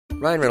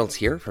Ryan Reynolds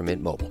here from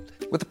Mint Mobile.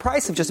 With the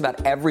price of just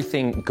about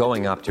everything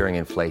going up during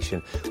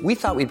inflation, we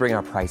thought we'd bring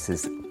our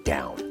prices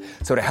down.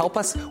 So to help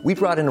us, we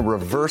brought in a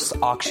reverse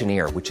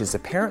auctioneer, which is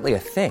apparently a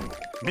thing.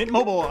 Mint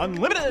Mobile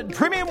Unlimited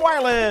Premium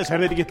Wireless. How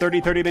to get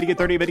 30, 30, bit to get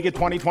 30, bit to get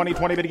 20, 20,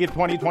 20, bit to get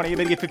 20, 20,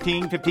 bit to get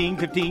 15, 15,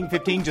 15,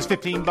 15, just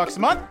 $15 a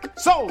month?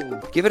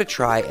 Sold! Give it a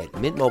try at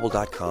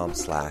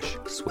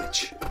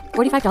mintmobile.com/switch.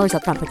 $45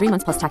 up front for 3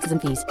 months plus taxes and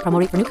fees. Promo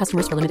rate for new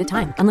customers for limited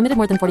time. Unlimited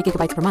more than 40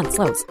 gigabytes per month.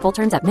 Slows full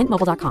terms at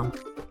mintmobile.com.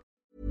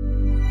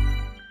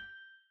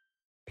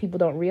 People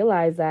don't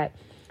realize that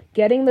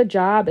getting the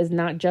job is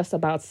not just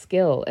about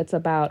skill. It's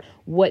about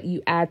what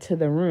you add to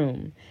the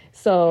room.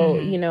 So,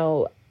 you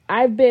know,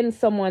 I've been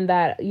someone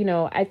that, you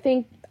know, I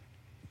think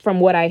from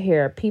what I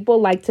hear, people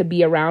like to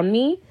be around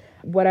me,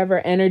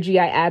 whatever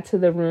energy I add to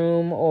the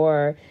room,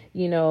 or,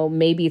 you know,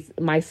 maybe it's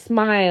my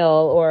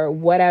smile or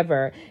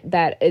whatever,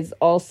 that is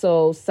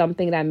also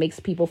something that makes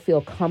people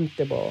feel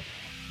comfortable.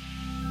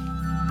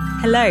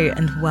 Hello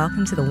and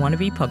welcome to the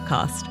Wannabe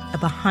Podcast, a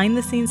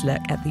behind-the-scenes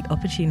look at the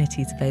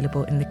opportunities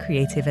available in the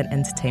creative and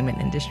entertainment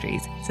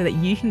industries so that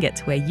you can get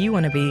to where you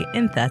want to be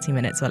in 30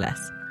 minutes or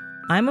less.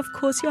 I'm, of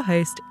course, your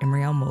host,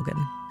 Imriel Morgan.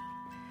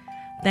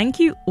 Thank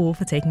you all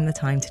for taking the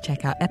time to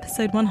check out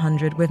episode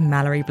 100 with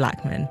Mallory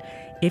Blackman.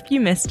 If you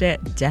missed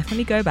it,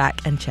 definitely go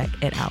back and check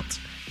it out.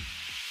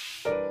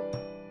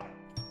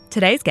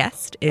 Today's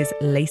guest is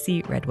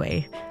Lacey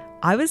Redway.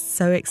 I was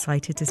so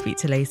excited to speak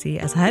to Lacey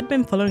as I had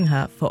been following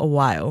her for a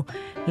while.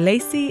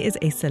 Lacey is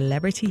a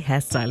celebrity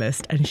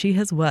hairstylist and she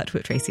has worked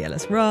with Tracee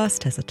Ellis Ross,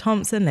 Tessa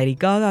Thompson, Lady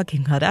Gaga,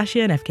 Kim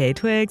Kardashian, FKA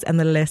Twigs, and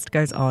the list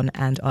goes on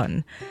and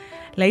on.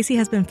 Lacey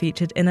has been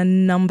featured in a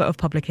number of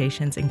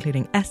publications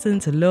including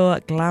Essence,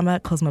 Allure, Glamour,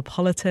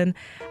 Cosmopolitan,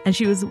 and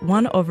she was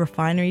one of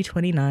Refinery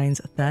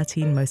 29's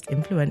 13 most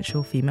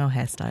influential female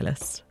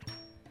hairstylists.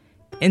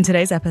 In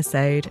today's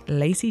episode,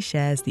 Lacey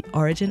shares the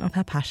origin of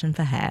her passion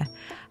for hair,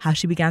 how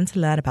she began to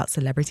learn about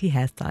celebrity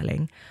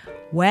hairstyling,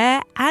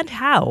 where and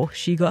how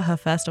she got her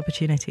first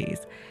opportunities.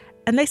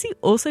 And Lacey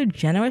also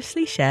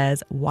generously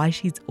shares why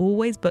she's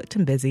always booked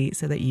and busy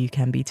so that you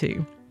can be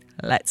too.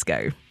 Let's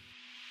go.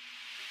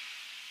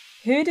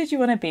 Who did you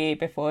want to be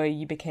before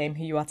you became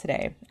who you are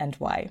today, and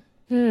why?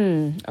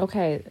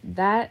 Okay,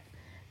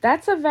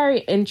 that's a very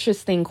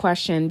interesting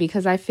question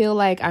because I feel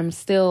like I'm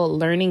still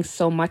learning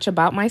so much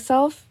about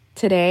myself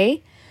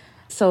today.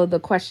 So the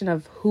question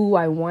of who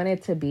I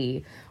wanted to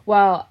be,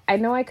 well, I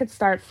know I could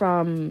start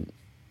from,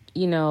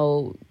 you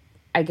know,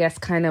 I guess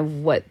kind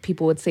of what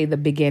people would say the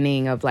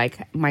beginning of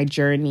like my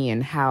journey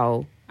and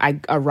how I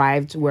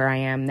arrived where I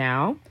am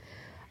now.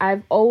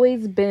 I've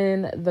always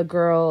been the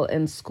girl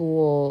in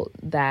school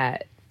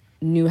that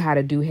knew how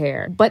to do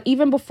hair. But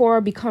even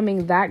before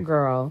becoming that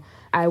girl,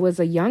 I was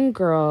a young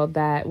girl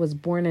that was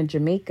born in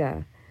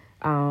Jamaica,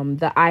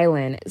 the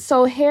island.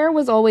 So hair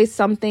was always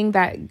something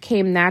that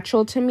came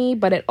natural to me,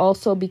 but it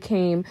also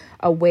became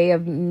a way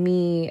of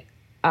me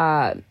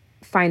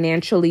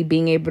financially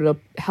being able to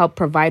help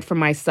provide for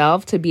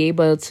myself, to be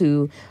able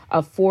to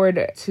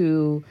afford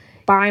to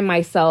buy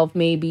myself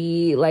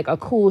maybe like a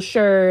cool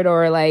shirt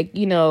or like,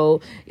 you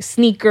know,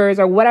 sneakers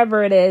or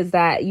whatever it is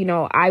that, you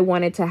know, I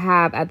wanted to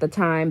have at the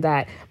time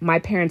that my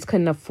parents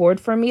couldn't afford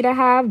for me to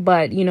have.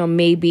 But, you know,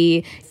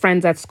 maybe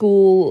friends at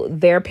school,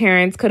 their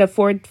parents could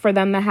afford for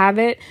them to have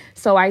it.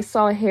 So I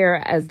saw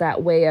hair as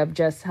that way of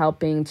just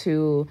helping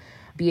to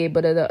be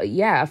able to,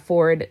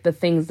 afford the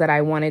things that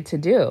I wanted to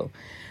do.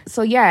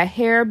 So,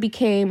 hair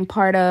became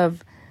part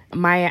of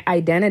my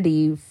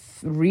identity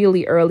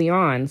really early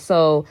on.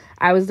 So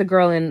I was the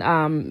girl in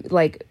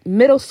like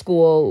middle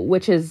school,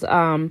 which is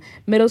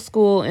middle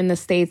school in the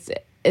States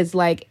is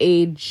like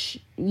age,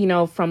 you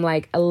know, from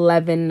like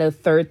 11 to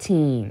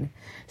 13.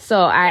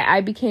 So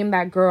I became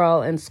that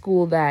girl in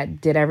school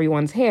that did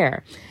everyone's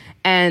hair.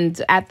 And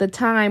at the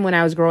time when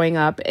I was growing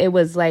up, it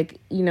was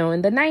like, you know,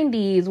 in the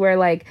 90s where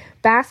like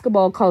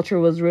basketball culture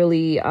was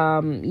really,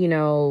 you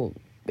know,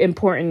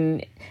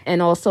 important.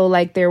 And also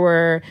like there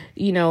were,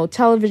 you know,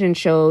 television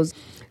shows.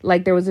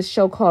 Like there was a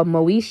show called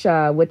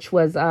Moesha, which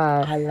was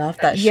I love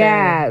that show.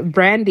 Yeah,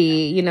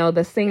 Brandy, you know,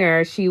 the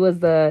singer, she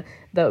was the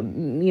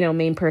you know,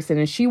 main person,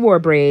 and she wore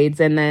braids.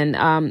 And then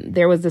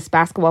there was this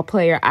basketball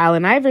player,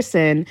 Allen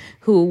Iverson,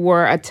 who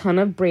wore a ton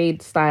of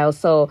braid styles.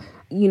 So,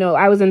 you know,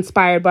 I was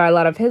inspired by a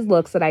lot of his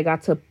looks that I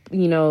got to,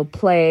 you know,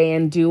 play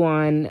and do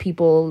on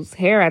people's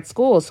hair at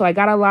school. So I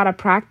got a lot of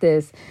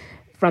practice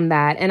from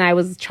that. And I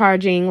was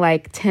charging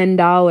like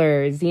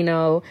 $10, you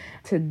know,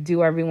 to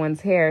do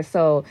everyone's hair.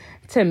 So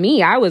to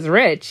me, I was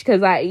rich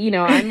because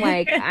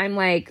I'm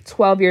like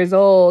 12 years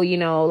old, you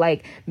know,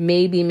 like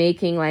maybe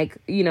making like,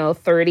 you know,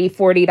 $30,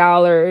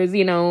 $40,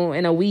 you know,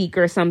 in a week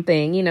or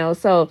something, you know.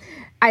 So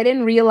I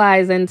didn't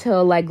realize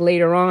until like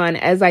later on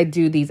as I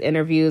do these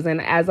interviews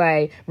and as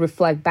I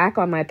reflect back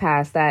on my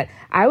past that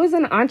I was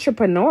an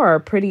entrepreneur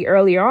pretty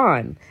early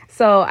on.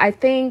 So I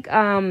think,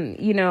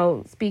 you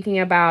know, speaking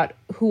about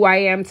who I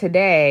am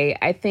today,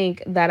 I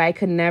think that I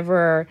could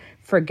never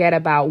forget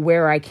about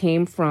where I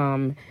came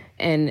from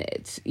and,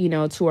 you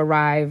know, to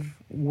arrive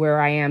where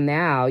I am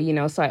now, you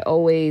know. So I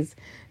always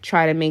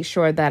try to make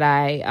sure that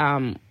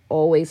I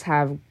always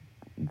have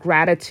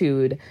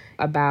gratitude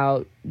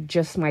about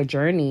just my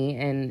journey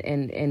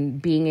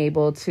and being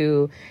able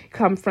to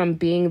come from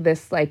being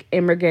this like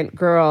immigrant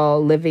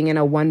girl living in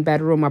a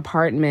 1-bedroom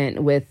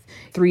apartment with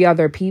 3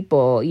 other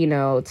people, you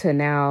know, to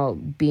now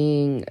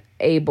being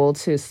able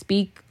to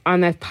speak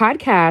on a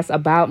podcast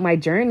about my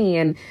journey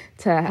and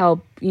to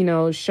help, you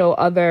know, show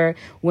other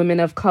women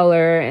of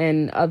color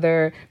and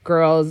other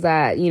girls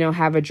that, you know,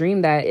 have a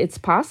dream that it's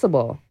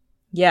possible.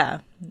 Yeah.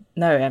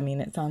 No, I mean,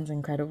 it sounds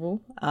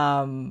incredible.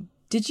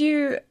 Did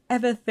you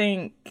ever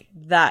think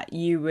that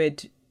you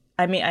would,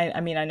 I mean,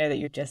 I know that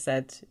you just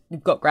said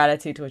you've got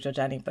gratitude towards your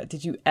journey, but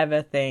did you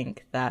ever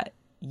think that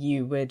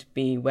you would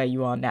be where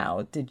you are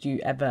now? Did you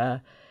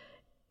ever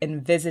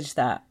envisage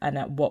that? And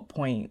at what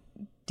point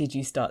did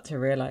you start to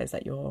realize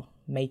that you're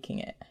making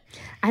it?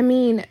 I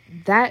mean,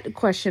 that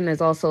question is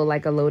also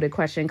like a loaded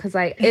question because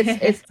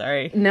it's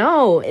sorry.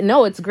 No,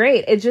 it's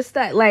great. It's just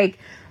that like,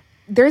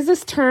 there's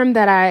this term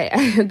that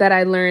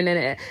I learned,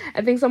 and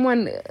I think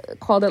someone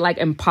called it like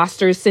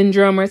imposter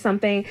syndrome or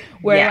something,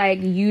 where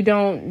like you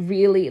don't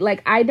really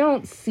like, I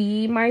don't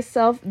see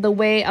myself the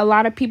way a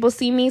lot of people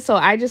see me, so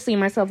I just see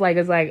myself like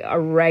as like a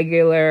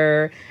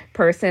regular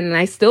person, and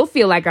I still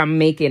feel like I'm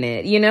making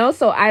it, you know.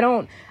 So I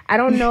don't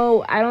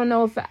know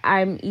if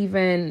I'm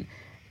even,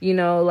 you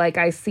know, like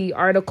I see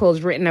articles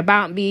written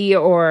about me,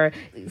 or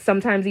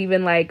sometimes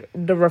even like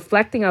the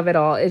reflecting of it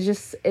all. It's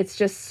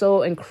just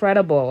so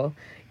incredible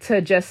to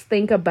just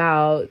think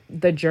about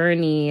the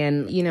journey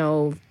and, you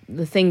know,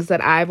 the things that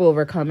I've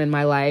overcome in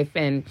my life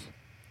and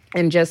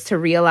just to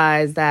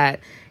realize that,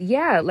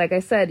 yeah, like I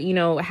said, you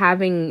know,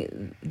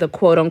 having the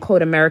quote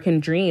unquote American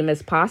dream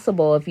is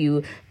possible if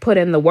you put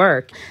in the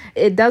work.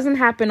 It doesn't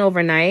happen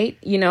overnight.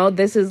 You know,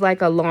 this is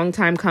like a long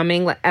time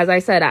coming. As I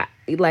said,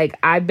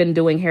 I've been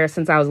doing hair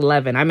since I was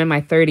 11. I'm in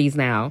my 30s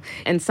now.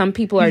 And some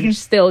people are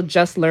still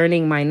just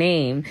learning my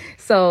name.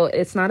 So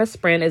it's not a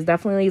sprint. It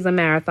definitely is a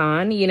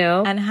marathon, you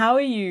know. And how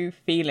are you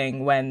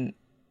feeling when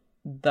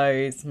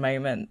those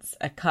moments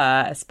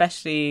occur,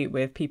 especially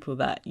with people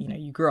that, you know,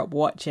 you grew up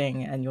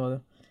watching and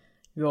you're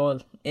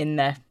in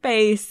their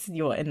face,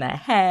 you're in their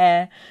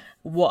hair?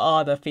 What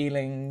are the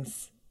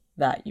feelings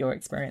that you're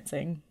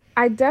experiencing?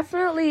 I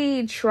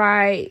definitely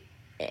try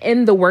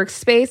in the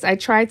workspace. I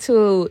try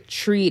to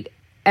treat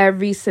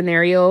every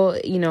scenario,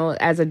 you know,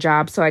 as a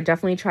job. So I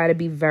definitely try to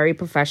be very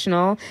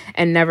professional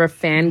and never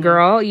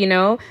fangirl, you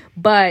know.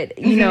 But,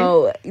 you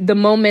know, the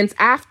moments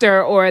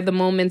after or the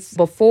moments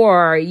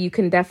before, you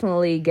can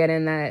definitely get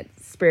in that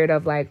spirit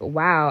of like,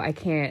 wow, I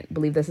can't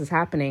believe this is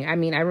happening. I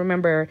mean, I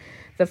remember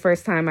the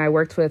first time I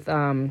worked with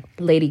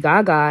Lady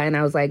Gaga, and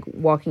I was like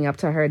walking up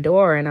to her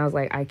door and I was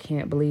like, I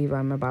can't believe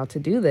I'm about to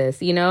do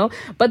this, you know?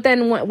 But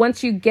then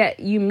once you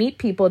meet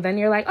people, then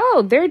you're like,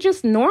 oh, they're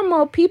just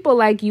normal people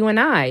like you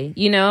and I,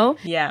 you know?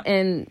 Yeah.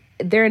 And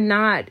they're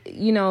not,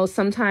 you know,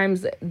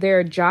 sometimes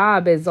their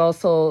job is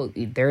also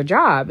their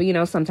job, you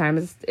know,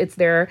 sometimes it's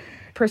their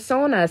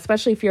persona,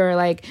 especially if you're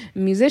like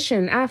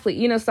musician, athlete,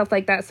 you know, stuff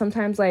like that.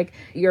 Sometimes like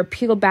your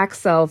peeled back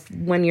self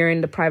when you're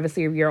in the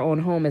privacy of your own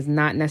home is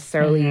not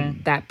necessarily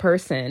that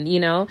person, you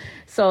know?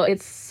 So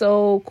it's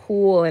so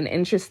cool and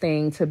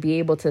interesting to be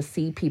able to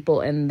see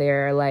people in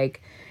their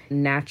like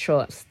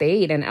natural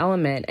state and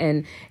element.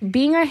 And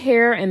being a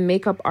hair and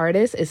makeup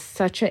artist is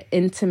such an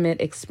intimate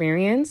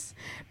experience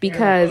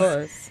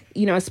because,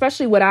 you know,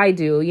 especially what I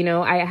do, you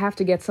know, I have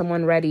to get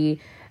someone ready.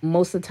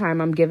 Most of the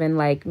time I'm given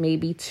like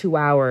maybe 2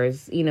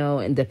 hours, you know,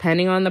 and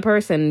depending on the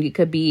person, it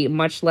could be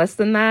much less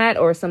than that,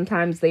 or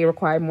sometimes they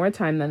require more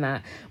time than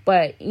that.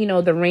 But, you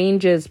know, the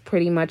range is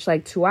pretty much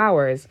like 2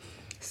 hours.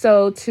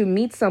 So to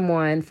meet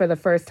someone for the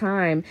first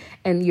time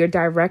and you're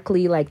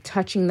directly like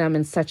touching them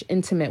in such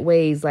intimate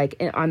ways, like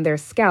on their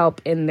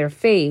scalp, in their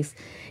face,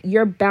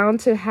 you're bound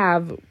to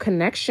have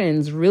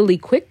connections really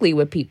quickly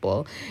with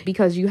people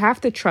because you have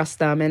to trust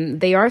them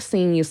and they are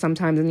seeing you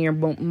sometimes in your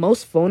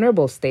most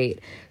vulnerable state.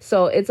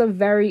 So it's a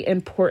very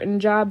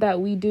important job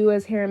that we do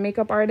as hair and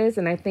makeup artists.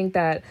 And I think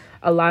that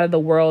a lot of the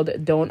world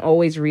don't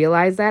always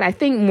realize that. I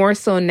think more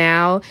so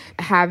now,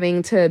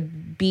 having to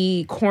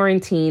be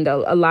quarantined,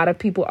 a lot of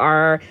people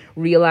are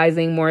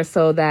realizing more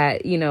so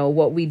that, you know,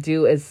 what we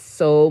do is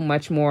so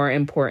much more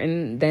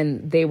important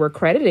than they were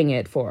crediting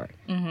it for.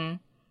 Mm-hmm.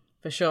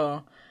 For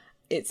sure.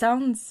 It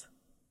sounds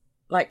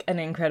like an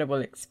incredible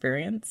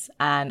experience.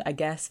 And I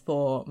guess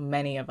for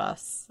many of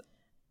us,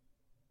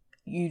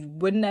 you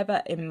would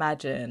never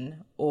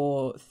imagine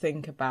or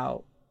think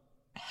about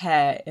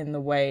hair in the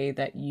way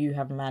that you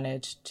have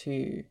managed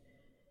to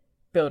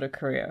build a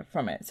career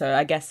from it. So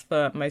I guess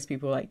for most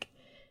people, like,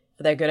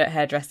 they're good at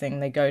hairdressing,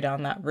 they go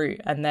down that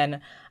route. And then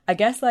I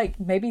guess like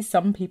maybe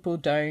some people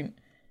don't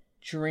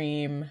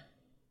dream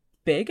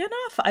big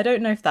enough. I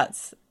don't know if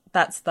that's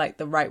like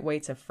the right way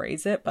to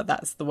phrase it, but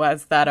that's the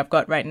words that I've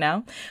got right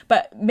now.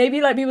 But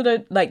maybe like people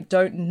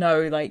don't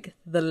know like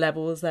the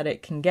levels that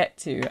it can get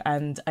to,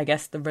 and I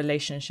guess the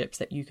relationships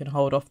that you can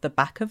hold off the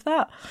back of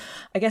that.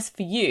 I guess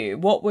for you,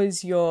 what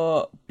was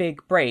your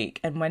big break,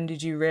 and when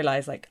did you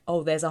realize like,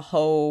 oh, there's a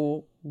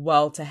whole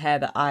world to hair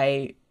that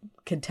I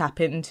could tap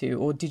into,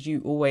 or did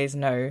you always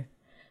know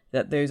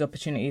that those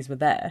opportunities were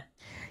there?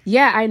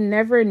 Yeah, I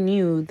never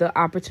knew the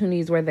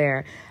opportunities were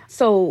there.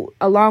 So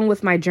along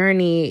with my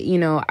journey, you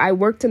know, I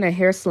worked in a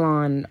hair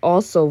salon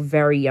also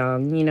very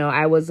young. You know,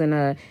 I was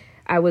a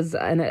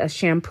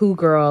shampoo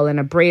girl and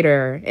a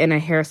braider in a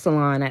hair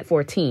salon at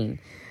 14.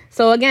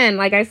 So again,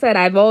 like I said,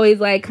 I've always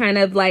like kind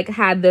of like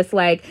had this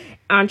like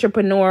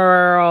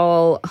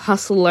entrepreneurial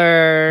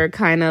hustler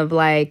kind of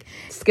like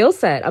skill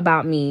set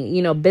about me,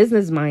 you know,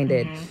 business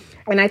minded.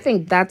 And I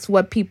think that's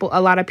what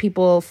a lot of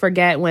people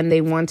forget when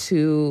they want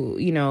to,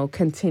 you know,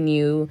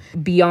 continue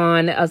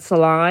beyond a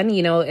salon.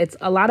 You know,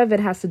 a lot of it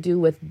has to do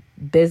with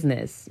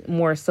business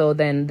more so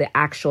than the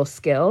actual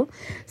skill.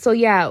 So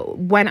yeah,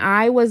 when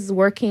I was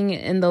working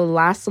in the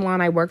last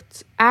salon I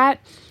worked at,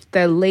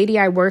 the lady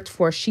I worked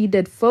for, she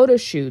did photo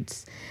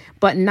shoots,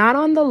 but not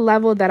on the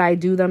level that I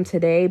do them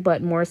today,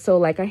 but more so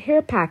like a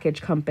hair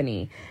package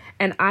company.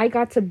 And I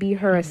got to be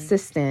her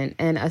assistant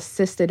and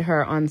assisted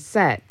her on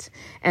set.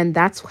 And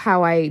that's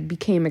how I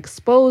became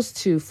exposed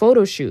to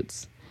photo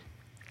shoots.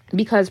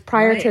 Because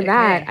prior to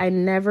that, it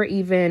never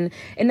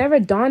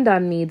dawned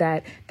on me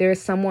that there's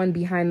someone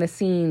behind the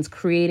scenes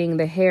creating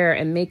the hair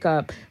and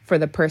makeup for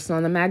the person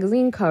on the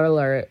magazine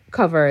cover,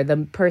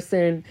 the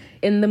person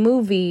in the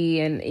movie.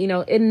 And, you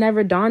know, it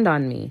never dawned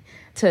on me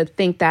to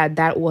think that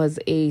that was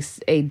a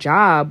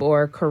job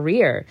or a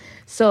career.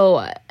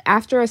 So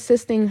after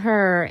assisting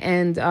her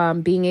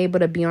and being able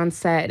to be on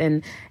set,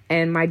 and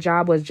my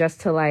job was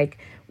just to like,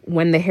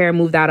 when the hair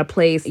moved out of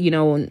place, you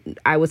know,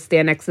 I would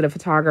stand next to the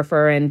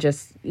photographer and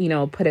just, you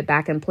know, put it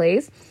back in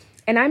place.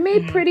 And I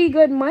made pretty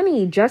good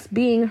money just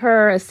being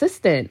her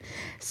assistant.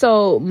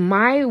 So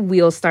my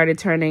wheels started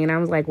turning and I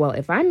was like, well,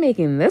 if I'm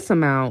making this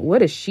amount,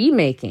 what is she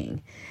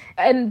making?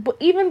 And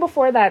even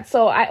before that,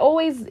 so I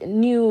always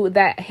knew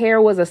that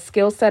hair was a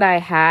skill set I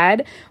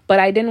had, but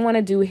I didn't want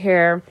to do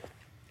hair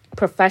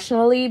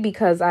professionally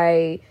because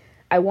I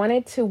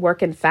wanted to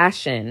work in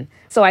fashion.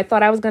 So I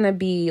thought I was going to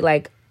be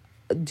like,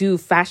 do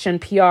fashion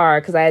PR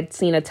because I had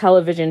seen a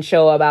television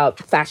show about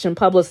fashion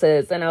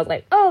publicists and I was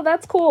like, oh,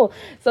 that's cool.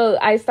 So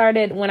I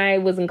started when I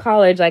was in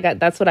college,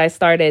 that's what I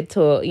started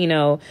to, you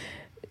know,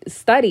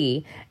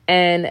 study,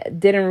 and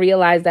didn't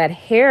realize that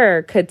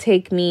hair could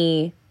take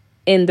me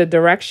in the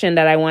direction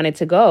that I wanted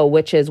to go,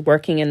 which is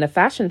working in the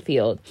fashion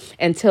field,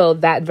 until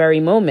that very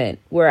moment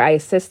where I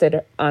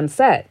assisted on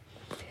set.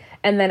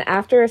 And then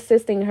after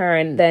assisting her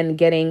and then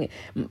getting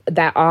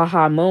that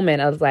aha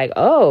moment, I was like,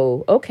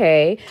 oh,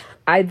 okay.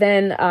 I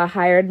then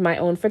hired my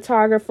own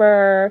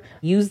photographer,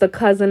 used a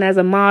cousin as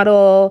a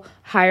model,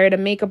 hired a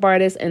makeup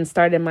artist, and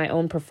started my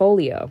own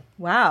portfolio.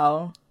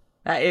 Wow.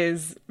 That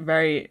is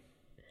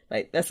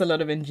that's a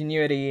lot of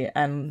ingenuity.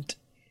 And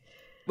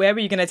where were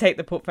you going to take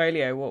the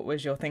portfolio? What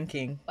was your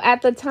thinking?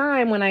 At the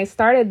time when I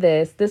started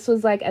this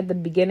was like at the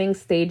beginning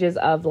stages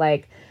of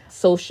like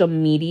social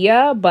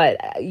media,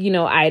 but you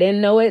know, I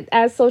didn't know it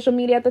as social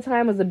media at the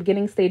time. It was the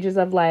beginning stages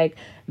of like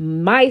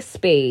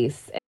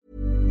MySpace.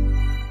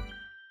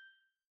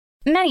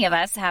 Many of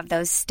us have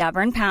those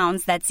stubborn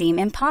pounds that seem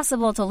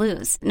impossible to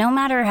lose, no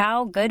matter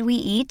how good we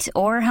eat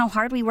or how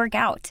hard we work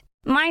out.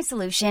 My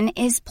solution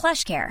is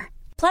PlushCare.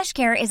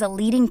 PlushCare is a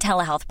leading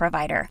telehealth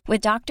provider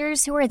with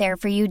doctors who are there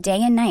for you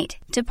day and night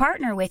to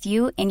partner with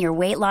you in your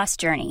weight loss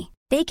journey.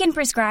 They can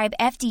prescribe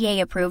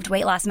FDA-approved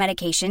weight loss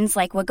medications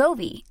like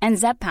Wegovy and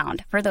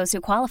Zepbound for those who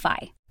qualify.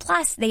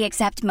 Plus, they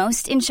accept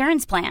most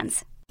insurance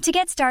plans. To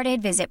get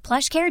started, visit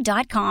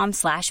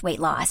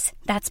plushcare.com/weightloss.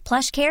 That's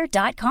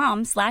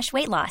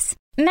plushcare.com/weightloss.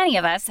 Many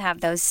of us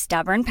have those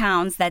stubborn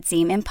pounds that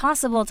seem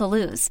impossible to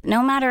lose,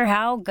 no matter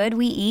how good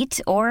we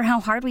eat or how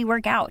hard we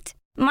work out.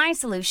 My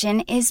solution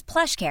is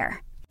PlushCare.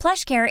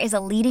 PlushCare is a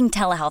leading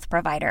telehealth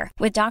provider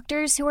with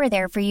doctors who are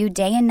there for you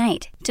day and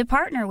night to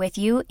partner with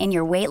you in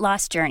your weight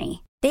loss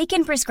journey. They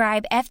can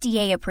prescribe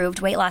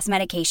FDA-approved weight loss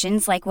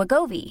medications like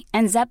Wegovy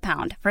and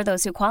Zepbound for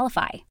those who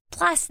qualify.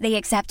 Plus, they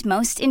accept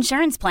most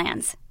insurance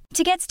plans.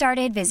 To get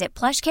started, visit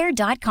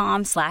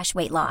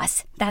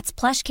plushcare.com/weightloss. That's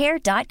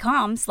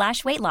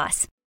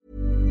plushcare.com/weightloss.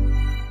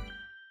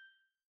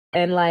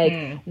 And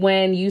like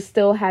when you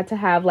still had to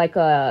have like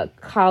a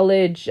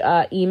college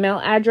email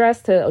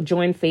address to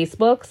join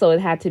Facebook. So it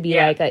had to be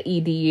like a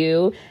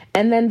EDU.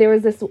 And then there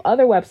was this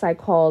other website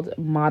called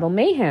Model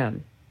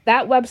Mayhem.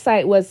 That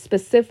website was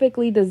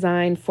specifically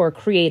designed for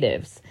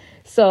creatives.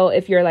 So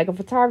if you're like a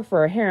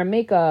photographer, hair and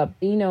makeup,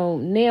 you know,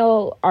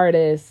 nail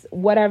artist,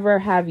 whatever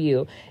have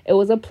you, it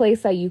was a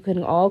place that you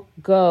can all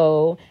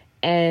go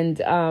and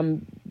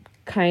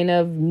kind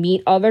of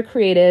meet other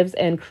creatives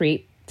and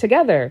create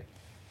together.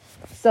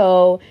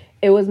 So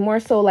it was more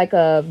so like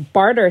a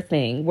barter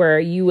thing where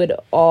you would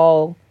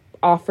all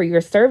offer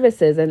your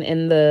services, and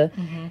in the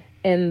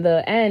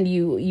end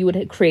you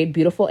would create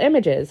beautiful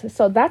images.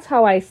 So that's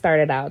how I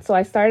started out. So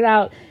I started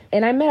out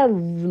and I met a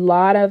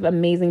lot of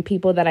amazing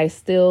people that I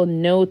still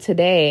know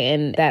today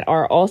and that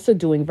are also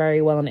doing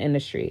very well in the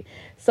industry.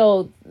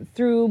 So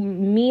through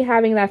me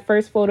having that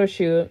first photo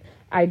shoot,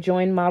 I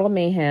joined Model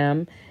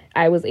Mayhem.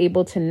 I was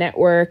able to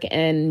network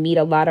and meet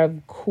a lot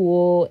of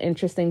cool,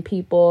 interesting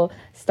people,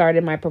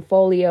 started my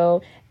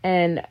portfolio,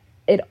 and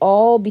it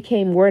all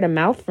became word of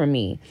mouth for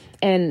me.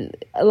 And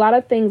a lot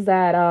of things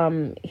that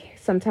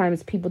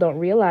sometimes people don't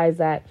realize,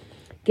 that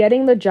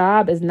getting the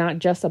job is not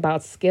just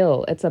about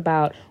skill. It's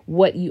about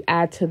what you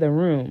add to the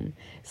room.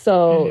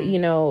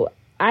 So,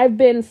 I've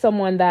been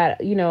someone that,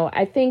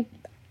 I think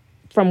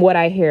from what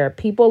I hear,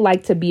 people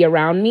like to be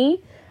around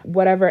me,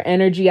 whatever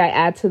energy I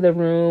add to the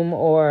room,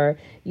 or,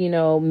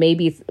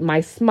 maybe it's my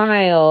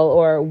smile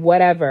or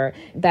whatever,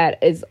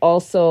 that is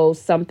also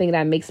something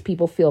that makes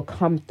people feel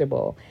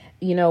comfortable.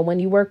 When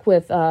you work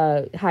with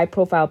high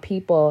profile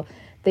people,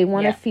 they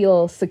want to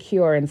feel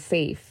secure and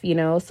safe,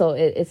 so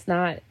it's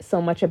not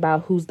so much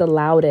about who's the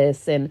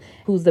loudest and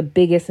who's the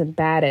biggest and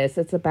baddest.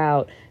 It's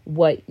about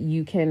what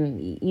you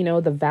can,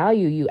 the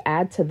value you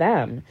add to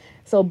them.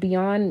 So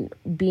beyond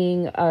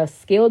being a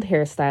skilled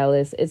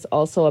hairstylist, it's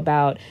also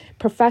about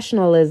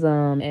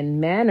professionalism and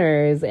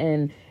manners,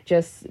 and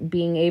just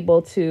being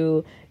able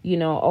to,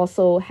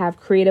 also have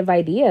creative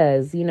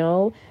ideas,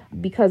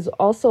 because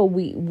also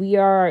we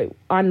are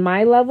on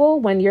my level.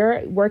 When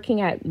you're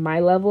working at my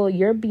level,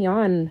 you're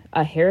beyond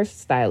a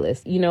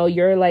hairstylist.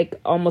 You're like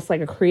almost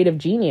like a creative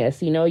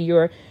genius.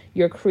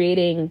 You're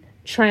creating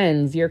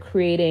trends, you're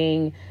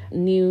creating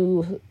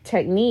new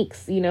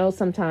techniques.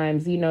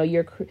 Sometimes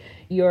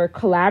you're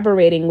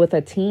collaborating with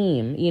a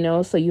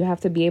team. So you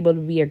have to be able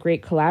to be a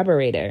great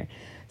collaborator.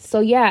 So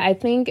yeah, I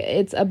think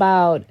it's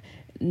about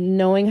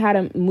knowing how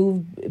to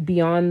move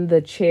beyond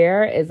the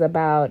chair, is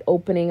about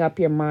opening up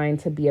your mind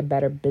to be a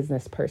better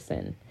business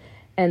person.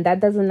 And that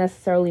doesn't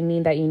necessarily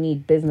mean that you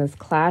need business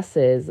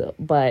classes,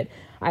 but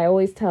I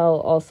always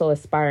tell also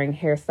aspiring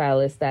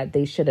hairstylists that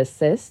they should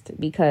assist,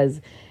 because,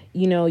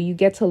 you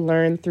get to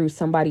learn through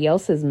somebody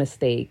else's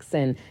mistakes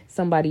and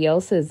somebody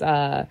else's,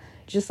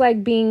 just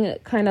like being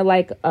kind of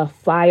like a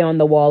fly on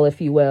the wall, if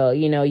you will.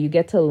 You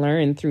get to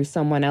learn through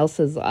someone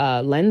else's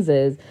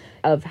lenses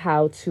of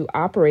how to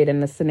operate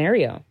in the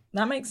scenario.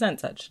 That makes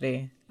sense,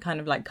 actually. Kind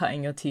of like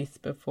cutting your teeth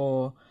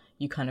before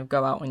you kind of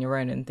go out on your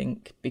own and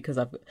think, because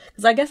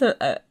I guess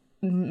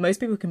most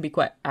people can be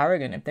quite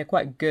arrogant. If they're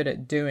quite good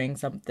at doing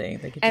something,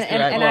 they could just be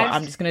like,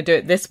 I'm just going to do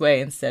it this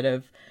way instead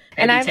of.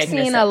 And I've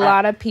seen a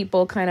lot of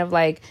people kind of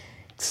like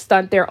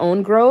stunt their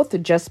own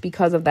growth just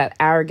because of that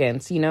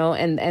arrogance,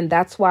 and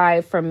that's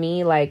why for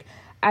me, like,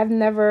 I've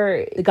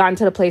never gotten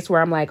to the place where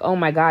I'm like, oh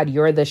my God,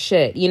 you're the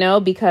shit,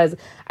 because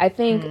I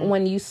think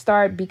when you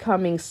start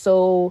becoming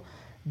so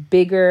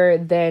bigger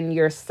than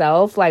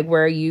yourself, like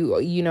where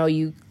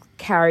you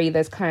carry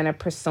this kind of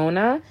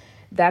persona,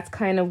 that's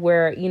kind of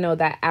where,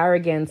 that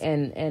arrogance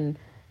and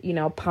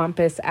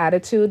pompous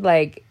attitude,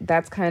 like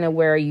that's kind of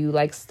where you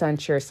like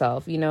stunt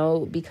yourself,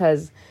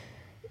 because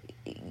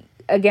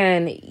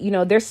again,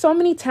 there's so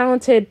many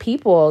talented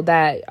people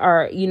that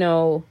are,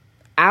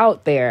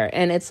 out there,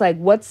 and it's like,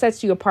 what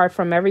sets you apart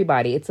from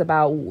everybody? It's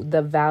about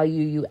the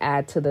value you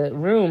add to the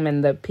room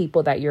and the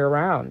people that you're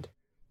around.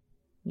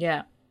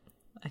 Yeah,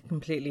 I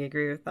completely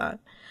agree with that.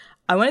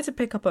 I wanted to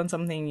pick up on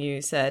something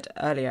you said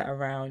earlier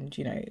around,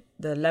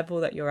 the level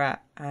that you're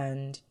at,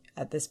 and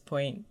at this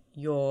point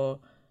you're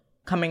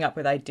coming up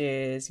with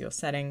ideas, you're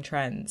setting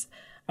trends.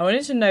 I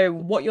wanted to know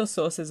what your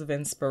sources of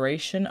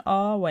inspiration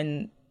are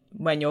when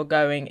you're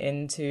going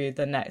into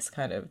the next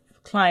kind of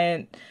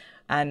client.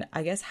 And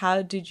I guess,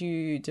 how did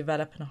you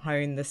develop and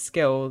hone the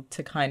skill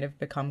to kind of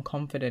become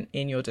confident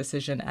in your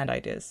decision and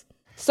ideas?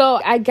 So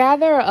I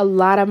gather a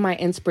lot of my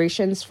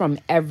inspirations from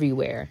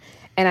everywhere,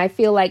 and I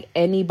feel like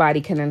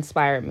anybody can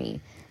inspire me.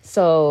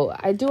 So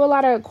I do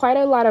quite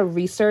a lot of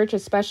research,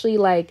 especially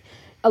like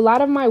a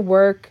lot of my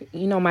work,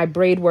 my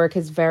braid work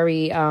is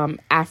very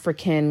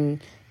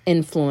African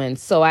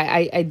influence. So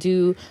I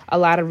do a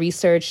lot of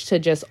research to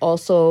just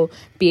also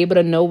be able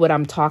to know what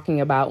I'm talking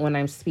about when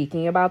I'm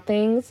speaking about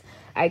things.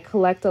 I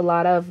collect a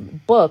lot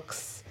of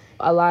books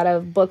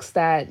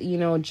that,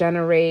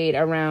 generate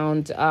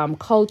around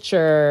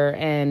culture,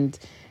 and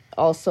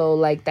also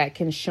like that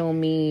can show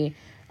me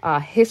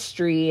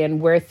history and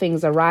where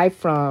things arrive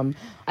from.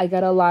 I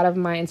get a lot of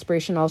my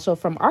inspiration also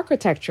from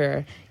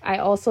architecture. I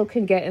also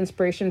can get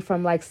inspiration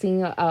from like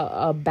seeing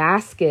a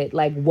basket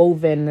like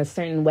woven a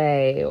certain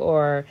way,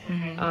 or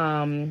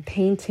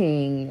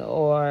painting,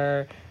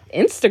 or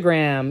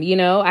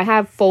Instagram. I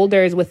have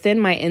folders within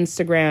my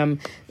Instagram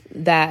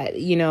that,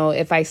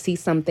 if I see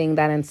something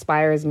that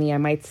inspires me, I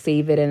might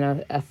save it in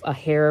a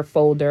hair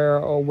folder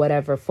or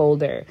whatever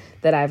folder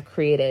that I've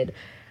created.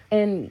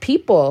 And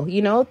people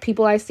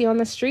I see on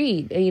the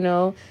street,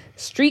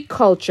 street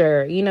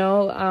culture,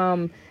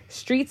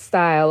 street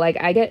style. Like,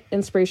 I get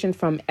inspiration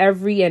from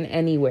every and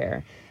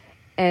anywhere.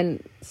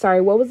 And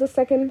sorry, what was the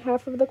second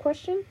half of the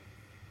question?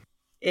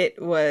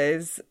 It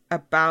was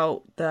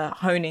about the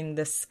honing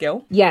the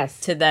skill. Yes.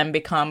 To then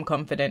become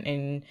confident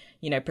in,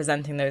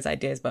 presenting those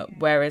ideas. But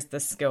where is the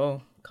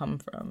skill come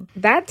from?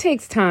 That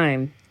takes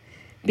time.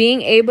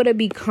 Being able to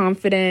be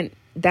confident,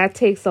 that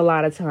takes a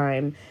lot of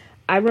time.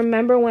 I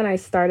remember when I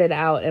started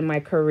out in my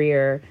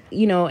career,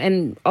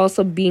 and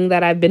also being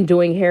that I've been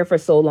doing hair for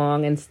so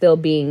long and still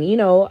being,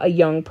 a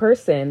young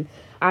person,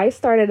 I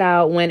started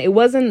out when it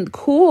wasn't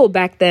cool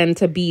back then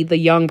to be the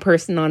young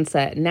person on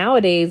set.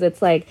 Nowadays,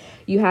 it's like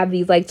you have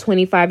these like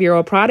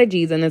 25-year-old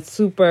prodigies and it's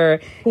super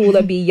cool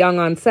to be young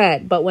on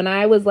set. But when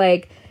I was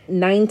like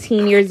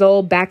 19 years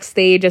old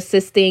backstage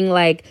assisting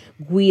like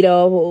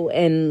Guido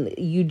and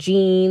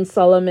Eugene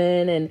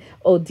Solomon and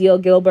Odile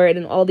Gilbert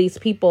and all these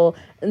people,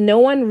 no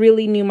one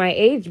really knew my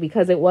age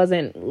because it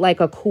wasn't like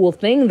a cool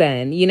thing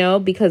then,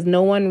 because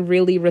no one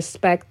really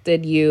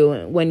respected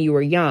you when you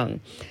were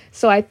young.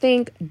 So I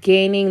think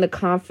gaining the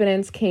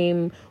confidence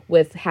came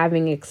with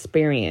having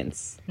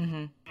experience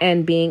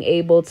and being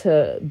able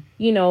to,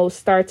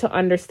 start to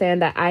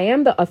understand that I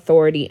am the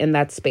authority in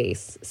that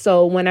space.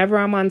 So whenever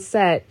I'm on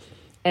set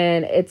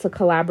and it's a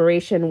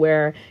collaboration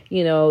where,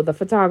 the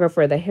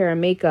photographer, the hair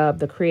and makeup,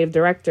 the creative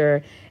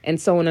director, and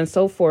so on and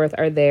so forth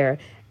are there,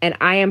 and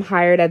I am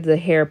hired as the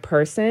hair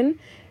person,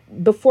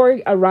 before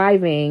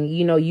arriving,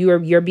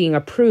 you're being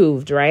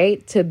approved,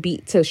 right?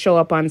 To show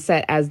up on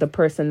set as the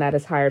person that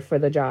is hired for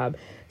the job.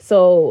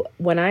 So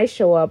when I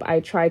show up, I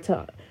try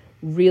to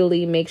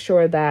really make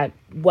sure that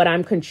what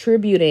I'm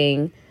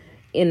contributing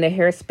in the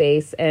hair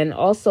space, and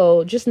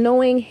also just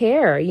knowing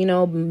hair,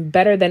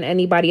 better than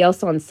anybody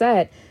else on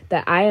set,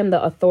 that I am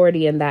the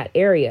authority in that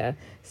area.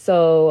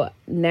 So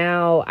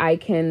now I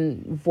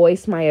can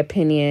voice my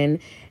opinion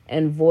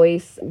and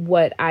voice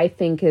what I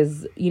think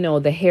is,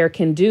 the hair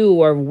can do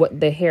or what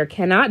the hair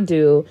cannot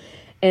do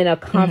in a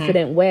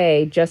confident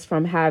way, just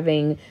from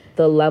having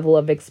the level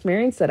of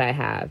experience that I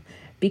have.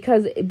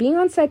 Because being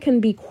on set can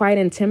be quite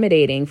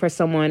intimidating for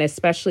someone,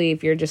 especially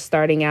if you're just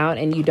starting out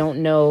and you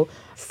don't know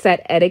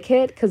set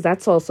etiquette, because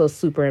that's also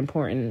super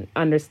important,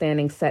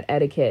 understanding set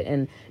etiquette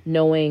and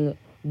knowing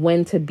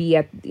when to be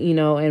at,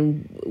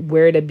 and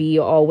where to be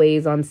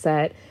always on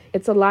set.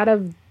 It's a lot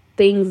of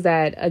things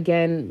that,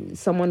 again,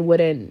 someone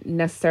wouldn't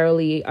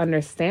necessarily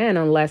understand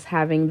unless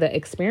having the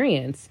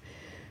experience.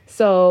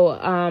 So,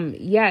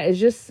 it's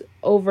just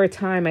over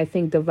time, I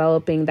think,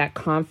 developing that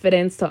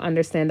confidence to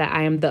understand that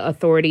I am the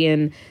authority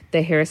in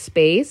the hair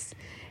space.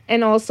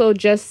 And also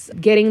just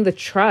getting the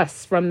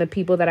trust from the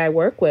people that I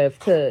work with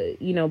to,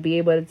 be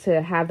able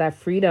to have that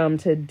freedom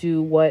to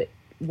do what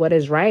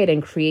is right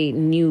and create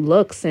new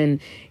looks and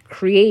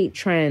create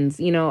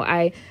trends.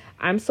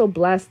 I'm so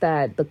blessed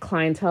that the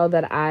clientele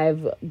that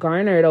I've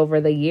garnered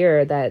over the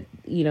year, that,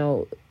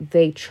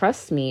 they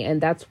trust me. And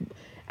that's,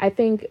 I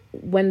think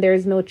when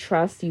there's no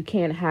trust, you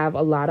can't have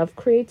a lot of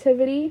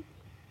creativity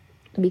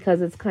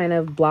because it's kind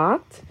of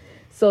blocked.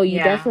 So you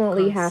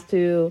definitely have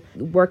to,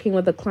 working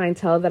with the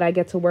clientele that I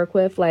get to work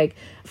with, like,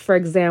 for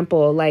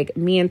example, like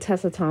me and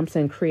Tessa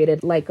Thompson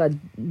created like a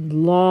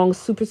long,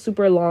 super,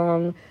 super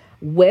long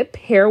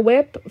hair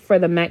whip for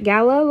the Met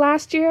Gala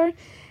last year.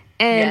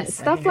 And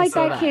stuff like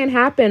that can't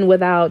happen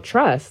without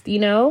trust,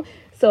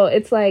 So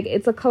it's like,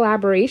 it's a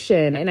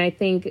collaboration. And I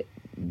think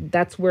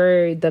that's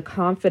where the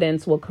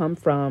confidence will come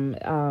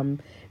from,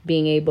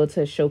 being able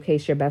to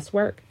showcase your best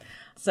work.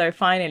 So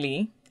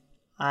finally,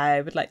 I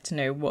would like to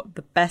know what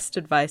the best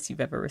advice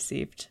you've ever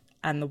received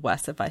and the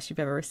worst advice you've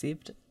ever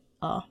received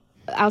are.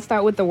 I'll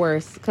start with the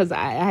worst because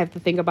I have to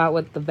think about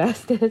what the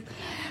best is.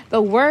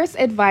 The worst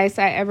advice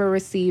I ever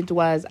received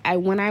was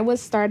when I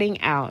was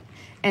starting out,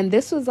 and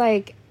this was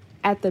like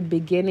at the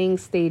beginning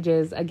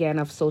stages, again,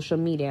 of social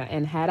media.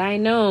 And had I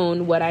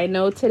known what I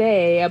know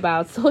today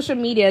about social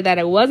media, that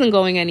it wasn't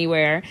going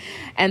anywhere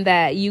and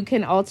that you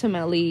can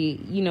ultimately,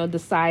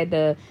 decide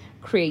to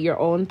create your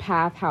own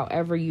path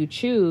however you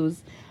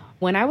choose.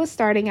 When I was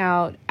starting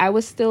out, I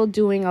was still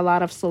doing a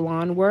lot of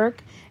salon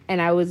work,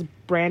 and I was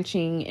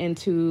branching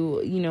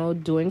into,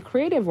 doing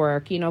creative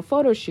work,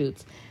 photo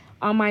shoots.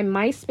 On my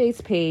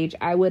MySpace page,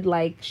 I would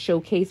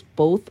showcase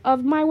both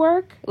of my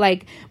work,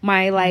 like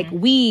my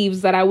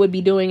weaves that I would be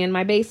doing in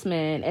my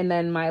basement, and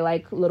then my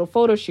little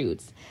photo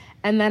shoots.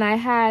 And then I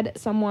had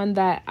someone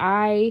that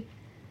I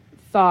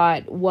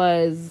thought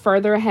was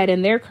further ahead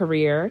in their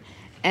career,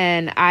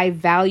 and I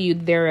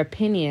valued their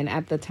opinion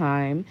at the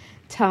time,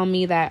 tell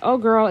me that, oh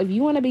girl, if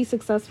you want to be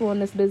successful in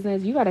this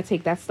business, you got to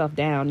take that stuff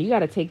down. You got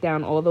to take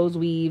down all those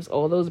weaves,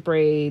 all those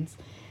braids.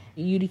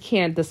 You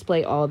can't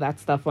display all that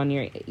stuff on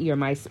your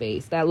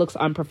MySpace. That looks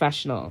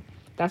unprofessional.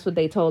 That's what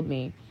they told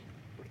me.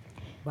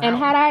 Wow. And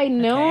had I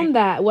known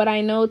that, what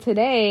I know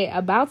today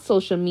about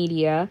social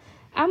media,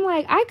 I'm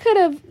like, I could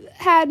have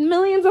had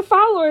millions of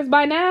followers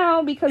by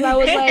now because I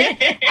was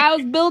I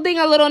was building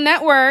a little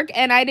network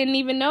and I didn't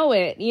even know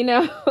it,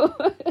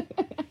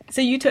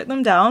 So you took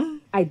them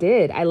down? I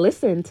did. I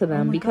listened to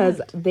them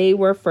because they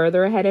were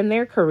further ahead in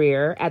their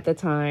career at the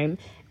time.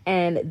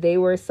 And they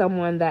were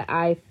someone that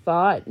I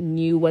thought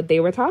knew what they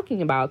were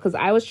talking about because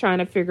I was trying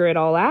to figure it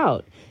all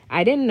out.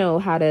 I didn't know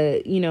how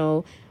to,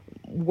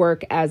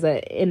 work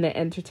in the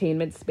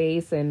entertainment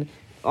space and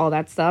all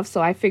that stuff. So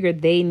I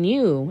figured they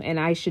knew and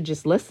I should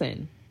just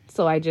listen.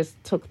 So I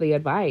just took the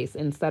advice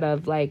instead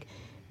of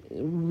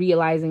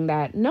realizing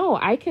that, no,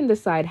 I can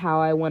decide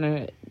how I want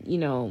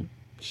to,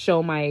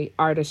 show my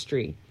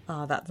artistry.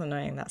 Oh, that's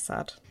annoying. That's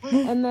sad.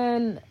 And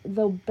then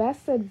the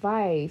best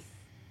advice,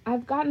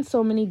 I've gotten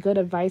so many good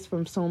advice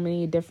from so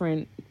many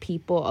different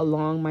people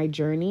along my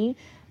journey,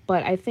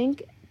 but I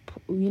think,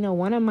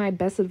 one of my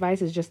best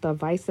advice is just the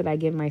advice that I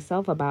give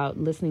myself about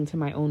listening to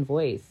my own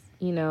voice,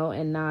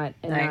 and not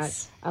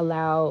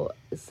allow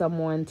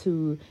someone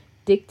to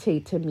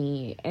dictate to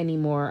me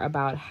anymore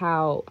about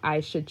how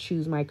I should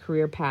choose my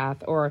career path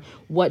or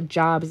what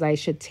jobs I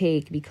should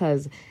take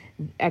because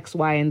X,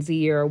 Y, and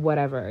Z or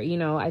whatever.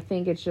 I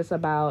think it's just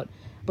about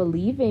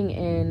believing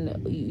in,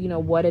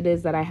 what it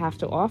is that I have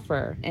to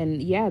offer.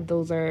 And yeah,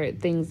 those are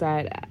things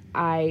that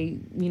I,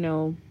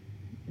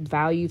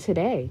 value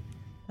today.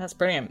 That's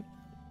brilliant.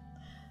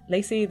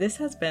 Lacey, this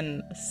has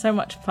been so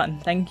much fun.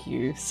 Thank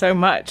you so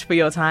much for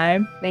your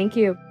time. Thank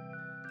you.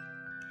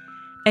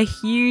 A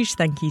huge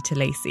thank you to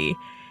Lacey.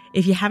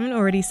 If you haven't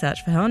already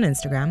searched for her on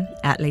Instagram,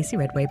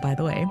 @LaceyRedway, by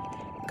the way,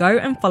 go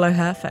and follow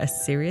her for a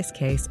serious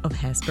case of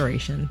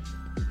hairspiration.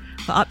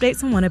 For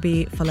updates on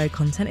Wannabe, follow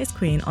Content is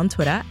Queen on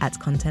Twitter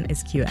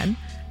 @ContentIsQN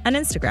and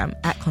Instagram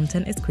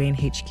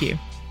 @ContentIsQueenHQ.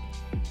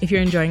 If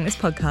you're enjoying this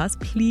podcast,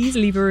 please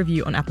leave a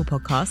review on Apple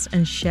Podcasts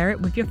and share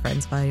it with your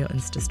friends via your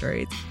Insta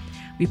stories.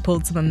 We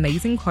pulled some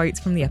amazing quotes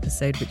from the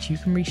episode, which you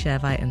can reshare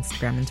via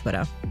Instagram and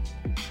Twitter.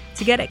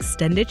 To get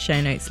extended show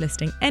notes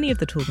listing any of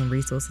the tools and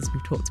resources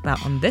we've talked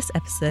about on this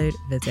episode,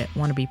 visit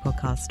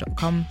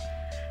wannabepodcast.com.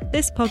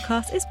 This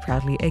podcast is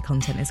proudly a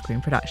Content is Queen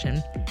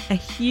production. A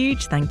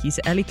huge thank you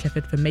to Ellie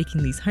Clifford for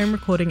making these home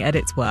recording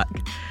edits work.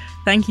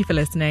 Thank you for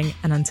listening,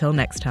 and until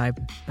next time,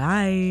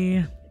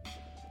 bye.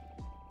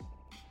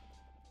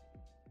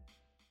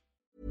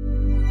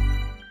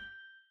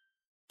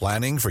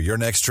 Planning for your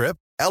next trip?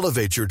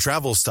 Elevate your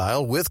travel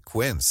style with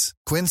Quince.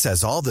 Quince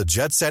has all the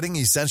jet-setting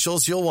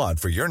essentials you'll want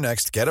for your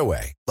next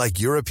getaway, like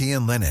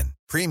European linen,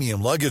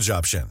 premium luggage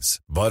options,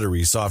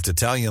 buttery soft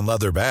Italian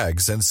leather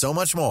bags, and so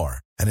much more.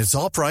 And it's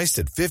all priced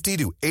at 50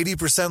 to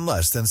 80%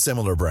 less than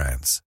similar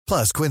brands.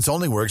 Plus, Quince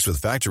only works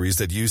with factories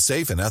that use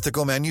safe and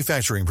ethical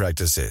manufacturing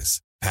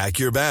practices. Pack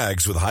your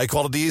bags with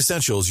high-quality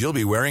essentials you'll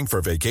be wearing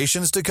for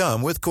vacations to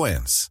come with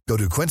Quince. Go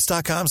to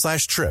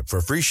quince.com/trip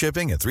for free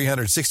shipping and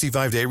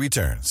 365-day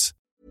returns.